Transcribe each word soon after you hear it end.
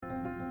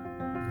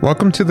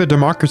Welcome to the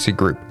Democracy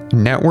Group, a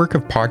network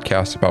of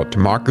podcasts about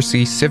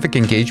democracy, civic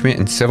engagement,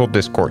 and civil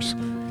discourse.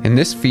 In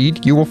this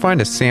feed, you will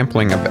find a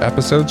sampling of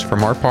episodes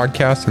from our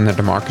podcast in the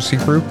Democracy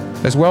Group,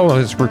 as well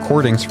as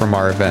recordings from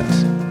our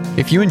events.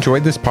 If you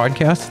enjoyed this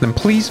podcast, then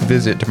please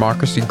visit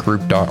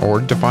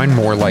democracygroup.org to find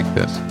more like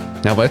this.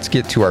 Now let's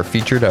get to our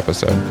featured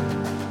episode.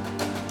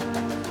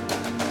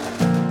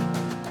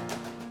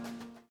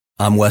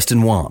 I'm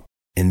Weston,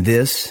 and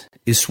this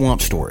is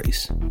Swamp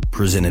Stories,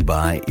 presented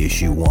by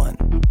Issue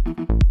 1.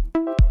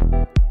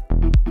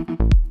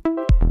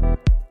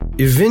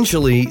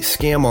 Eventually,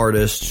 scam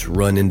artists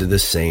run into the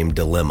same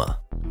dilemma.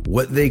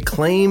 What they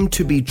claim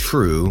to be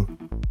true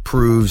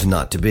proves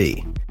not to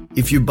be.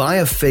 If you buy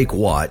a fake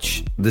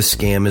watch, the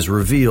scam is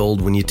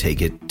revealed when you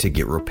take it to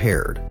get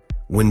repaired.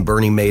 When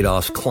Bernie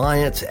Madoff's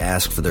clients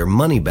ask for their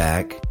money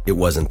back, it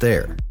wasn't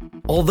there.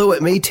 Although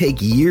it may take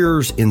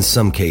years in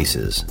some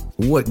cases,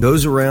 what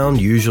goes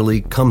around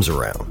usually comes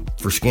around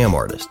for scam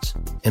artists.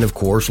 And of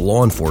course,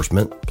 law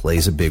enforcement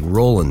plays a big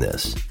role in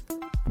this.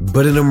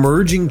 But an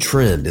emerging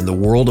trend in the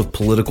world of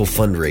political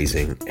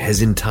fundraising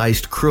has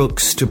enticed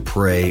crooks to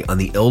prey on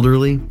the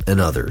elderly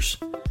and others,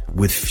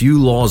 with few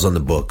laws on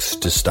the books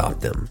to stop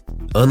them.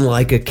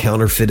 Unlike a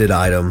counterfeited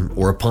item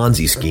or a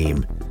Ponzi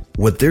scheme,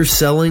 what they're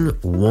selling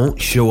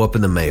won't show up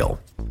in the mail.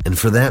 And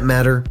for that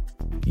matter,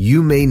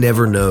 you may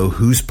never know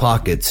whose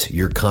pockets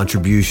your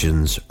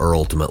contributions are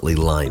ultimately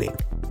lining.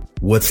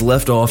 What's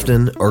left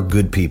often are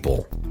good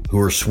people who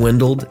are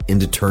swindled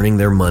into turning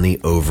their money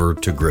over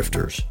to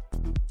grifters.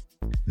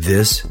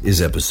 This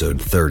is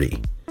episode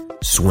 30,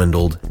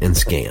 Swindled and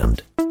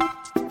Scammed.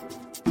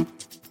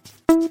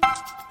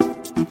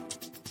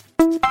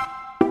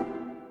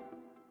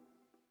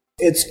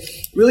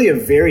 It's really a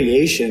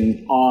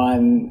variation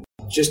on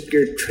just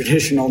your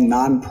traditional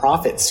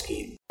nonprofit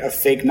scheme. A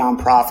fake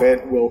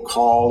nonprofit will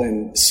call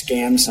and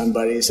scam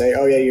somebody, say,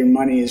 oh yeah, your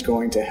money is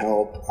going to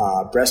help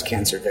breast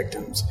cancer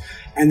victims.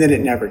 And then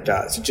it never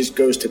does. It just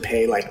goes to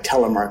pay like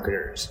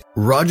telemarketers.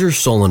 Roger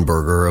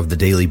Sollenberger of the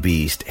Daily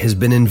Beast has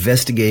been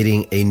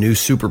investigating a new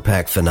super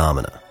PAC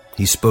phenomena.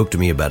 He spoke to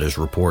me about his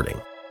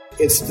reporting.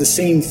 It's the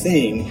same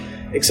thing,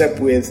 except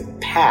with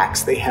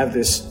PACs, they have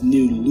this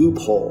new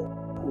loophole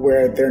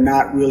where they're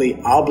not really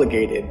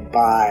obligated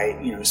by,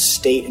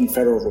 state and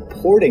federal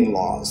reporting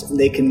laws. And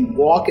they can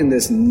walk in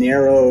this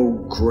narrow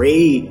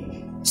gray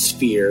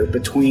sphere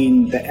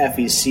between the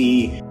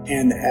FEC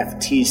and the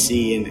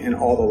FTC and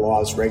all the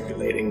laws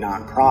regulating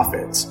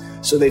nonprofits.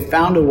 So they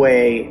found a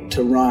way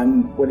to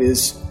run what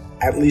is,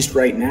 at least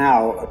right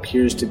now,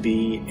 appears to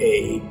be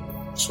a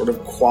sort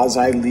of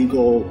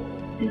quasi-legal,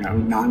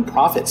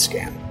 nonprofit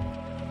scam.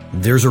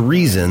 There's a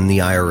reason the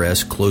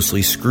IRS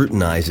closely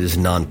scrutinizes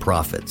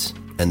nonprofits,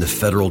 and the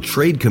Federal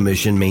Trade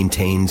Commission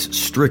maintains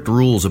strict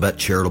rules about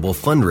charitable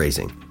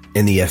fundraising.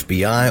 And the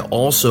FBI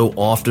also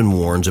often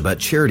warns about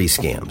charity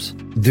scams.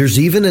 There's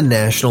even a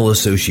National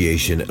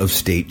Association of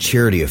State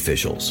Charity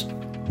Officials,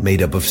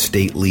 made up of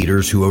state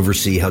leaders who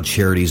oversee how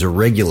charities are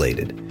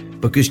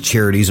regulated, because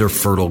charities are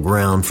fertile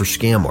ground for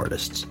scam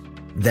artists.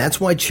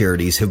 That's why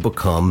charities have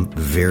become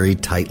very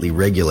tightly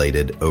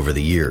regulated over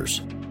the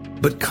years.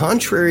 But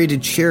contrary to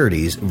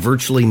charities,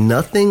 virtually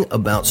nothing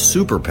about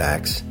super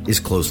PACs is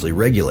closely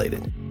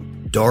regulated.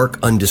 Dark,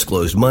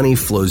 undisclosed money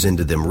flows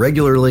into them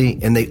regularly,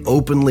 and they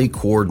openly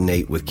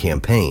coordinate with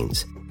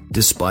campaigns,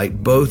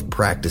 despite both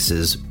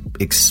practices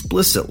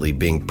explicitly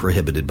being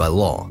prohibited by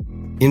law.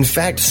 In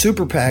fact,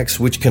 super PACs,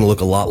 which can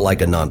look a lot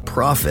like a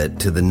nonprofit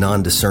to the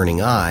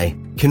non-discerning eye,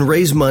 can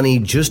raise money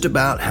just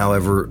about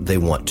however they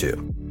want to.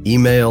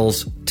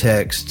 Emails,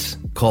 texts,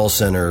 call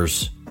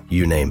centers,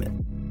 you name it.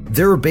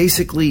 There are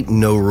basically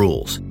no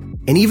rules.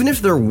 And even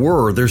if there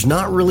were, there's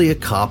not really a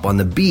cop on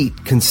the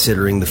beat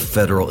considering the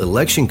Federal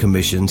Election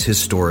Commission's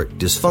historic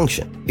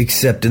dysfunction,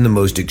 except in the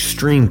most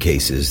extreme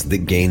cases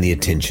that gain the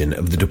attention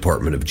of the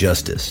Department of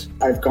Justice.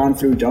 I've gone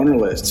through donor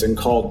lists and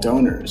called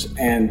donors,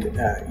 and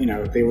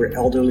they were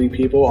elderly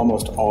people,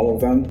 almost all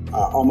of them.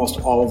 Almost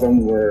all of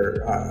them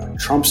were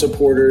Trump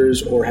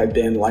supporters or had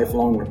been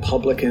lifelong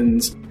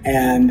Republicans,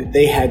 and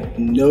they had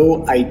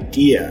no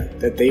idea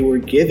that they were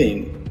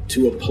giving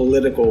to a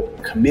political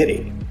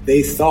committee.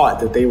 They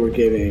thought that they were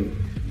giving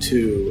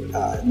to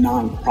a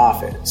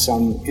nonprofit,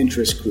 some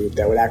interest group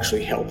that would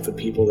actually help the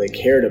people they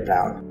cared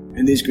about.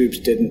 And these groups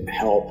didn't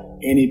help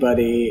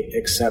anybody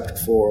except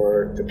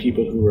for the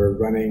people who were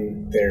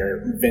running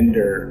their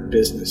vendor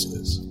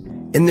businesses.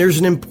 And there's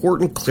an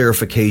important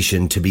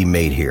clarification to be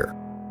made here.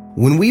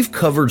 When we've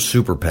covered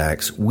super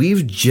PACs,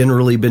 we've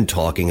generally been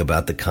talking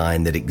about the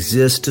kind that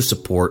exist to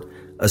support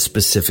a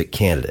specific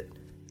candidate.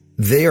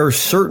 They are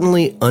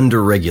certainly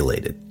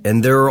underregulated,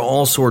 and there are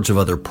all sorts of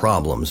other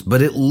problems,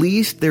 but at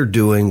least they're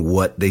doing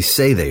what they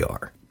say they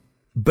are.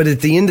 But at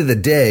the end of the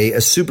day,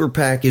 a super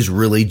PAC is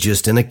really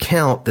just an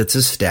account that's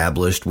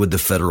established with the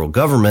federal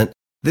government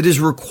that is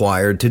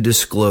required to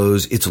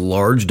disclose its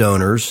large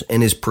donors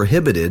and is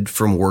prohibited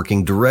from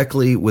working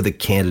directly with a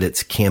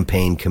candidate's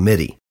campaign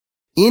committee.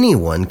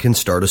 Anyone can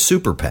start a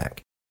super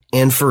PAC,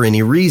 and for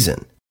any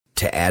reason,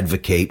 to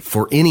advocate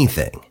for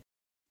anything.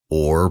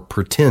 or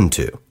pretend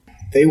to.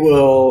 They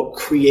will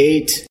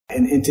create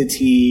an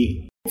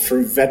entity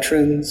for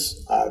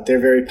veterans. They're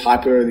very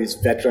popular, these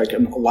like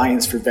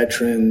Alliance for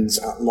Veterans,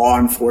 law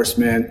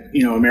enforcement,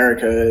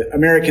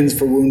 Americans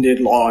for Wounded,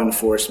 law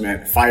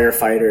enforcement,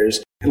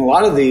 firefighters. And a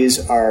lot of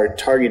these are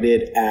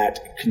targeted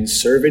at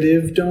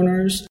conservative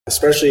donors,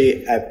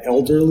 especially at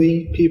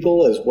elderly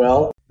people as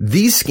well.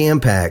 These scam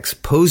packs,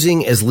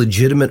 posing as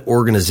legitimate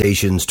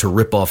organizations to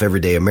rip off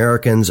everyday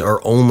Americans,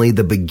 are only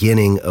the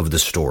beginning of the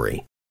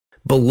story.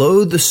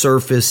 Below the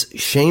surface,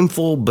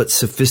 shameful but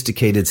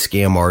sophisticated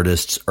scam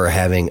artists are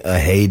having a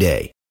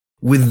heyday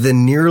with the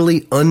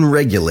nearly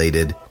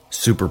unregulated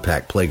super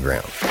PAC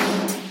playground.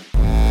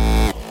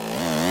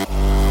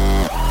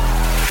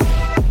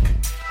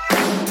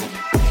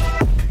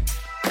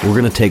 We're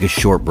going to take a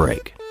short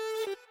break.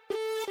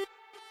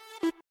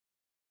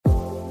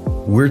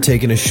 We're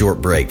taking a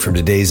short break from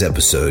today's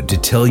episode to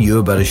tell you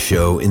about a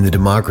show in the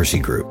Democracy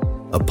Group,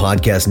 a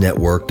podcast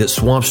network that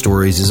Swamp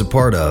Stories is a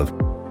part of,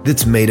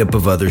 that's made up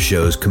of other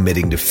shows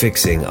committing to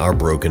fixing our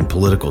broken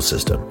political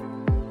system.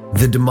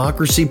 The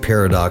Democracy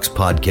Paradox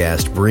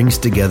podcast brings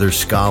together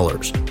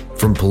scholars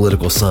from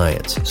political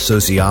science,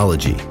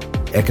 sociology,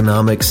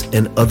 economics,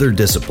 and other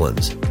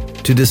disciplines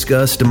to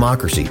discuss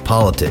democracy,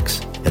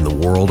 politics, and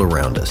the world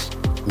around us.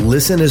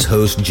 Listen as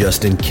host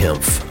Justin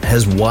Kempf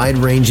has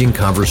wide-ranging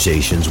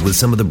conversations with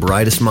some of the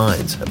brightest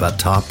minds about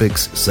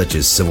topics such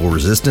as civil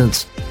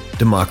resistance,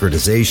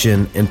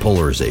 democratization, and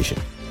polarization.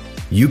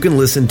 You can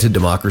listen to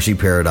Democracy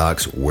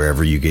Paradox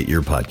wherever you get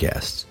your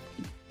podcasts.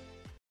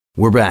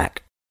 We're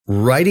back.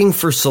 Writing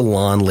for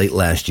Salon late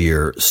last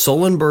year,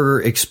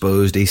 Sollenberger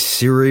exposed a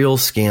serial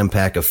scam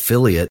pack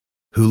affiliate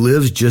who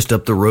lives just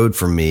up the road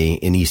from me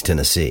in East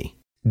Tennessee.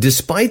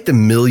 Despite the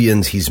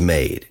millions he's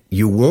made,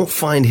 you won't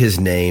find his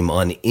name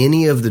on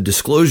any of the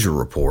disclosure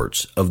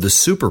reports of the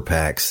super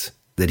PACs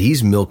that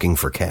he's milking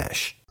for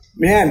cash.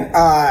 Man,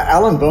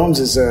 Alan Boehms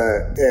is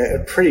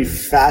a pretty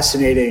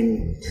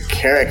fascinating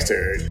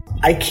character.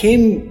 I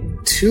came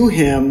to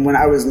him when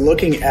I was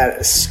looking at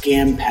a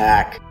scam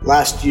pack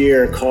last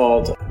year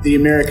called the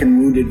American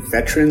Wounded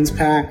Veterans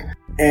Pack,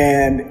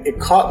 and it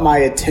caught my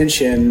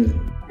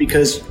attention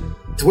because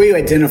the way you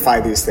identify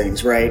these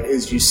things, right,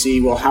 is you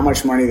see, well, how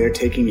much money they're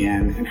taking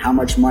in and how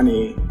much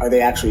money are they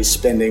actually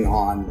spending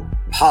on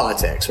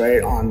politics,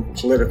 right, on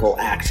political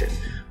action,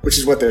 which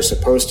is what they're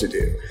supposed to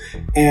do.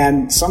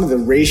 And some of the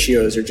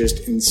ratios are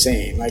just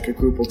insane. Like a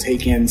group will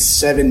take in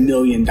 $7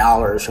 million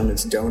from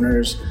its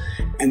donors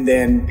and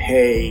then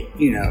pay,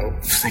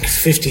 like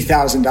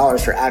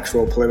 $50,000 for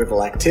actual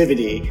political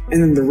activity.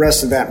 And then the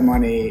rest of that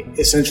money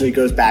essentially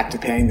goes back to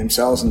paying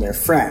themselves and their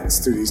friends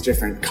through these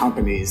different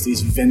companies,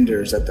 these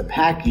vendors that the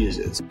PAC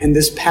uses. And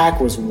this PAC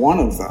was one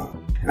of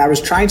them. And I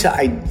was trying to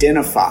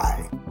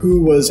identify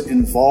who was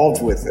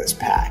involved with this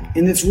PAC.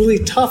 And it's really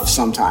tough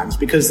sometimes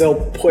because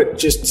they'll put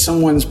just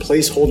someone's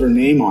placeholder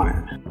name on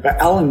it. But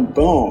Alan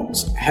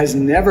Boehms has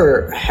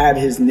never had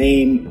his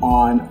name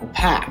on a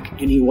PAC,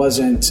 and he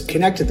wasn't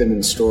connected to them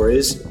in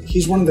stories.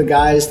 He's one of the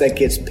guys that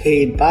gets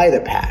paid by the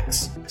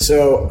PACs.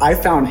 So I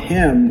found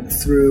him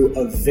through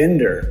a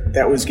vendor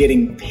that was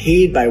getting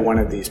paid by one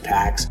of these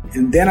PACs.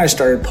 And then I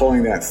started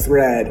pulling that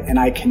thread and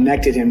I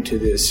connected him to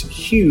this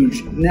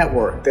huge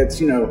network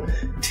that's,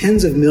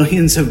 tens of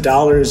millions of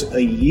dollars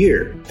a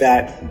year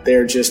that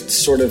they're just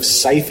sort of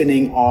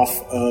siphoning off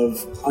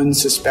of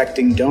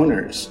unsuspecting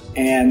donors.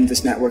 And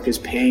this network is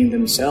paying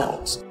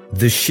themselves.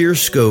 The sheer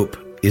scope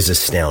is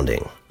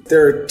astounding.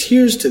 There are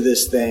tiers to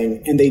this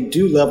thing, and they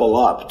do level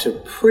up to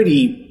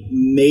pretty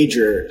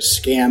major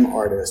scam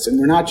artists. And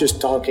we're not just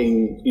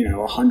talking,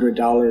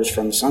 $100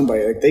 from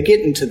somebody. Like, they get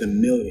into the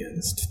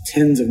millions, to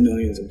tens of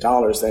millions of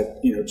dollars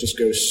that, just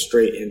go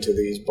straight into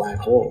these black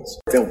holes.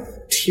 They'll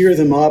tier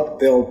them up.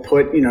 They'll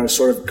put,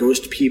 sort of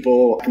ghost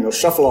people, and they'll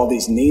shuffle all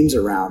these names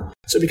around.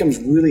 So it becomes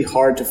really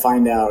hard to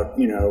find out,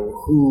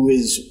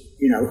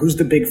 who's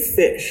the big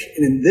fish.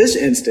 And in this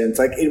instance,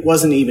 it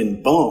wasn't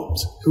even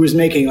Boehms, who was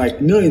making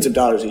millions of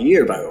dollars a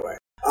year, by the way.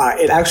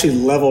 It actually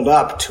leveled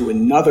up to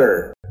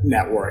another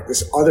network,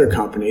 this other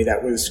company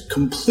that was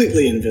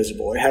completely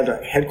invisible. It had a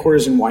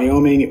headquarters in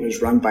Wyoming. It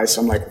was run by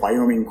some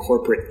Wyoming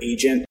corporate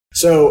agent.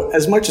 So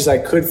as much as I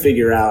could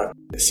figure out,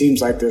 it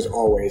seems like there's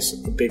always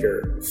a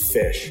bigger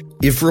fish.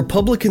 If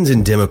Republicans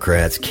and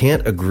Democrats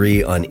can't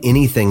agree on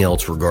anything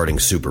else regarding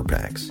super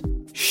PACs,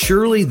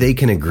 surely they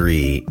can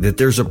agree that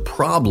there's a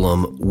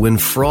problem when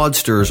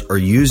fraudsters are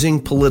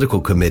using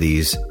political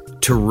committees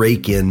to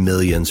rake in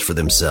millions for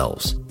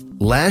themselves.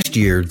 Last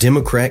year,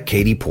 Democrat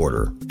Katie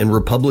Porter and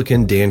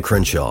Republican Dan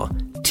Crenshaw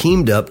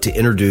teamed up to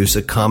introduce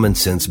a common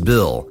sense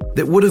bill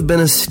that would have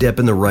been a step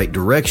in the right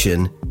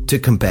direction to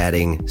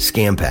combating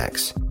scam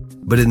PACs.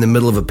 But in the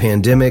middle of a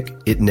pandemic,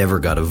 it never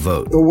got a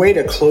vote. The way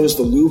to close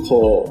the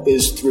loophole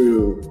is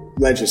through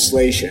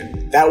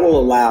legislation. That will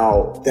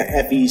allow the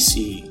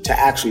FEC to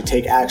actually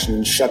take action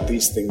and shut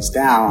these things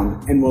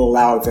down, and will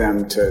allow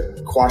them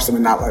to quash them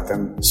and not let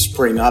them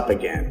spring up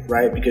again,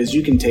 right? Because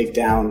you can take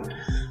down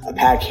a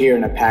PAC here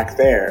and a PAC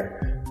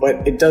there,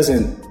 but it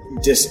doesn't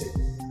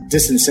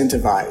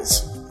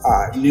disincentivize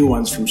new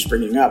ones from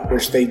springing up,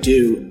 which they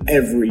do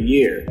every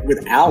year.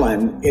 With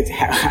Allen,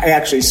 I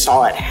actually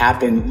saw it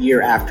happen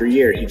year after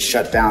year. He'd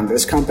shut down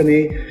this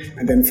company,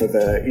 and then for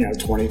the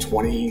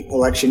 2020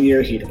 election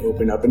year, he'd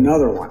open up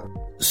another one.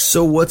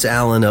 So what's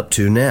Allen up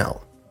to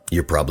now?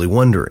 You're probably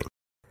wondering.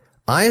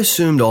 I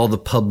assumed all the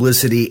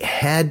publicity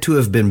had to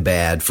have been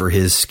bad for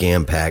his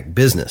scam-packed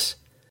business.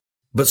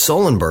 But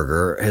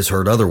Sollenberger has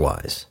heard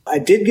otherwise. I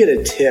did get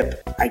a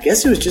tip, I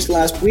guess it was just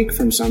last week,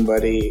 from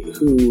somebody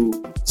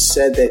who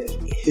said that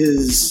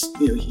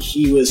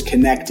he was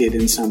connected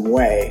in some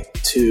way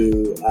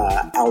to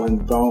Alan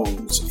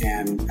Bones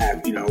and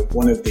at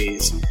one of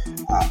these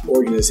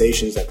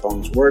organizations that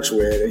Bones works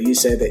with, and he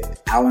said that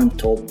Alan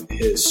told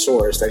his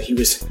source that he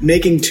was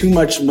making too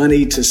much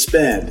money to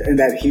spend and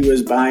that he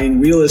was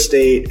buying real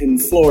estate in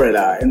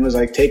Florida and was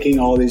like taking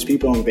all these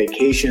people on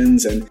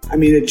vacations. And I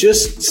mean, it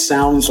just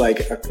sounds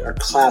like a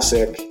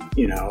classic,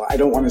 I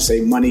don't want to say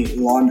money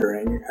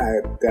laundering,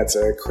 that's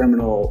a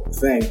criminal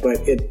thing, but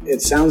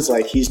it sounds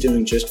like he's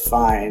doing just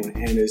fine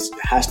and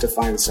has to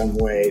find some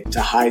way to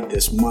hide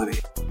this money.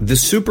 The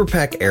Super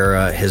PAC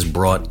era has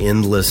brought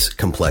endless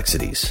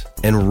complexities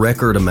and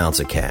record amounts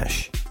of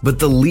cash. But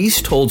the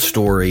least told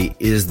story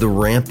is the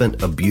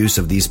rampant abuse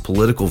of these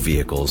political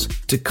vehicles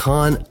to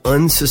con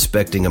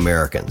unsuspecting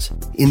Americans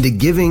into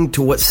giving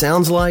to what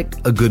sounds like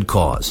a good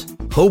cause.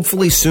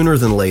 Hopefully sooner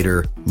than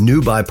later,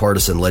 new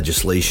bipartisan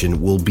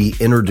legislation will be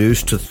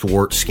introduced to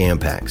thwart scam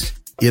PACs.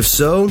 If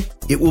so,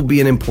 it will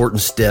be an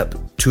important step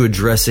to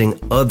addressing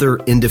other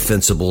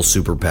indefensible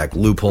Super PAC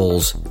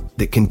loopholes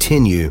that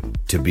continue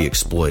to be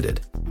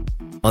exploited.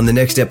 On the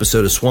next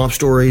episode of Swamp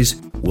Stories,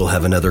 we'll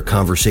have another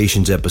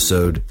conversations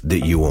episode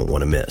that you won't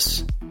want to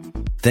miss.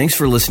 Thanks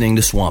for listening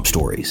to Swamp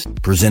Stories,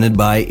 presented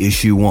by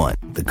Issue One,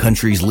 the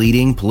country's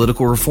leading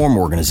political reform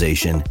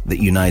organization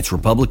that unites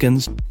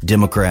Republicans,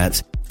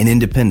 Democrats, and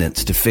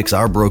independents to fix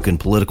our broken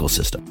political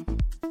system.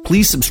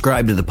 Please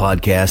subscribe to the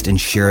podcast and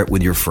share it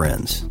with your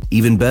friends.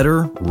 Even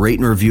better, rate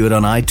and review it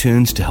on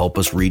iTunes to help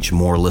us reach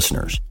more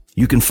listeners.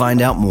 You can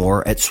find out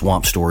more at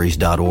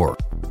swampstories.org.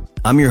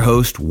 I'm your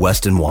host,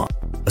 Weston.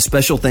 A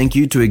special thank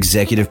you to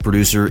executive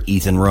producer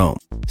Ethan Rome,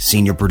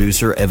 senior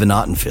producer Evan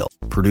Ottenfield,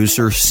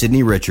 producer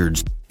Sydney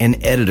Richards,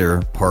 and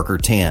editor Parker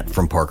Tant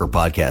from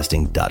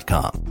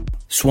parkerpodcasting.com.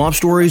 Swamp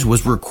Stories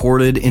was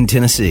recorded in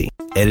Tennessee,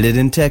 edited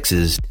in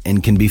Texas,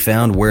 and can be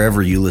found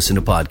wherever you listen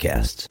to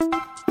podcasts.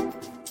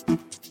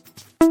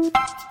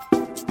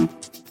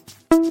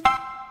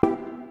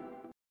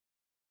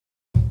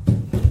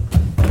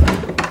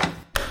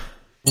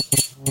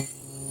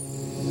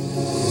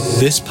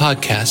 This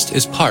podcast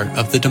is part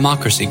of the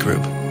Democracy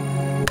Group.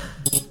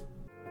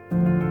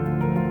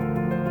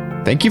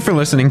 Thank you for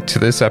listening to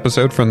this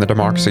episode from the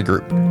Democracy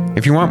Group.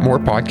 If you want more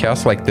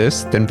podcasts like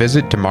this, then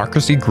visit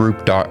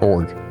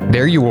democracygroup.org.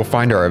 There you will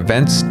find our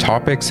events,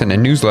 topics, and a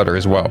newsletter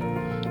as well.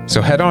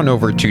 So head on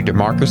over to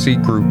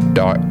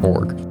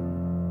democracygroup.org.